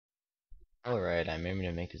Alright, I'm aiming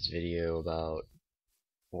to make this video about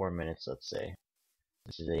 4 minutes, let's say.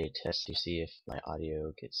 This is a test to see if my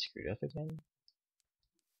audio gets screwed up again.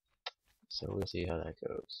 So we'll see how that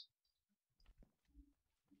goes.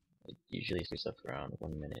 It usually screws up around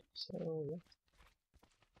 1 minute, so yeah.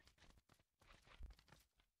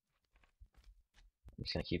 I'm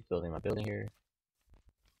just gonna keep building my building here.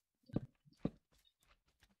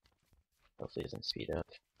 Hopefully it doesn't speed up.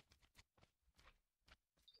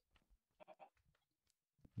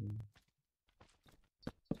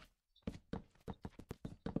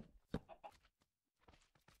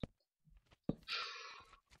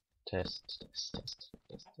 Test.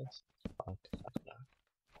 Block, block, block.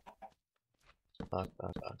 Block,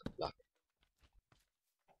 block, block, block.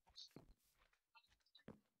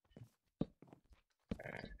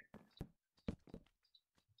 Alright.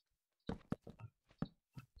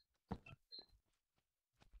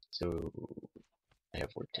 So, I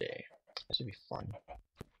have work today. That should be fun.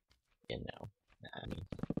 No. Nah, I mean,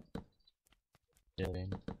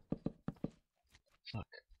 building. Fuck.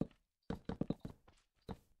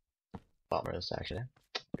 Mirillis Action.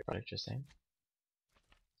 Your product just saying.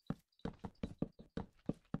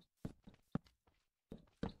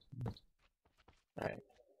 Alright.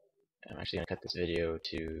 I'm actually gonna cut this video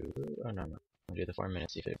to... Oh no, I'll do the 4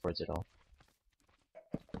 minutes, see if it records it all.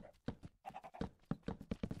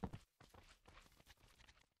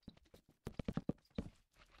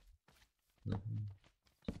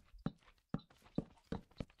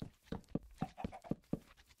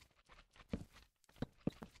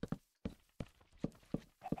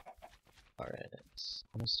 Alright, it's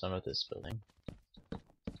almost done with this building.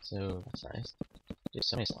 So, that's nice. Dude,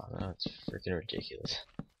 so many slots. Oh, it's freaking ridiculous.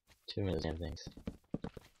 Too many damn things.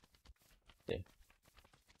 Okay.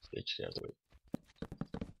 This bitch should have to wait.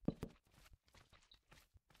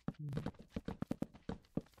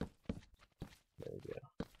 There we go.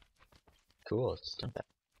 Cool, it's done that.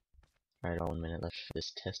 Alright, about 1 minute left for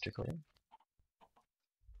this test recording.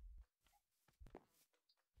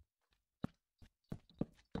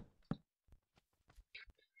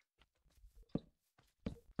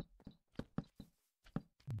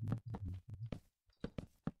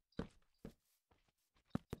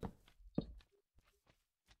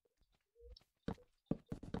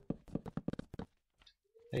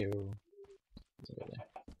 Heyo.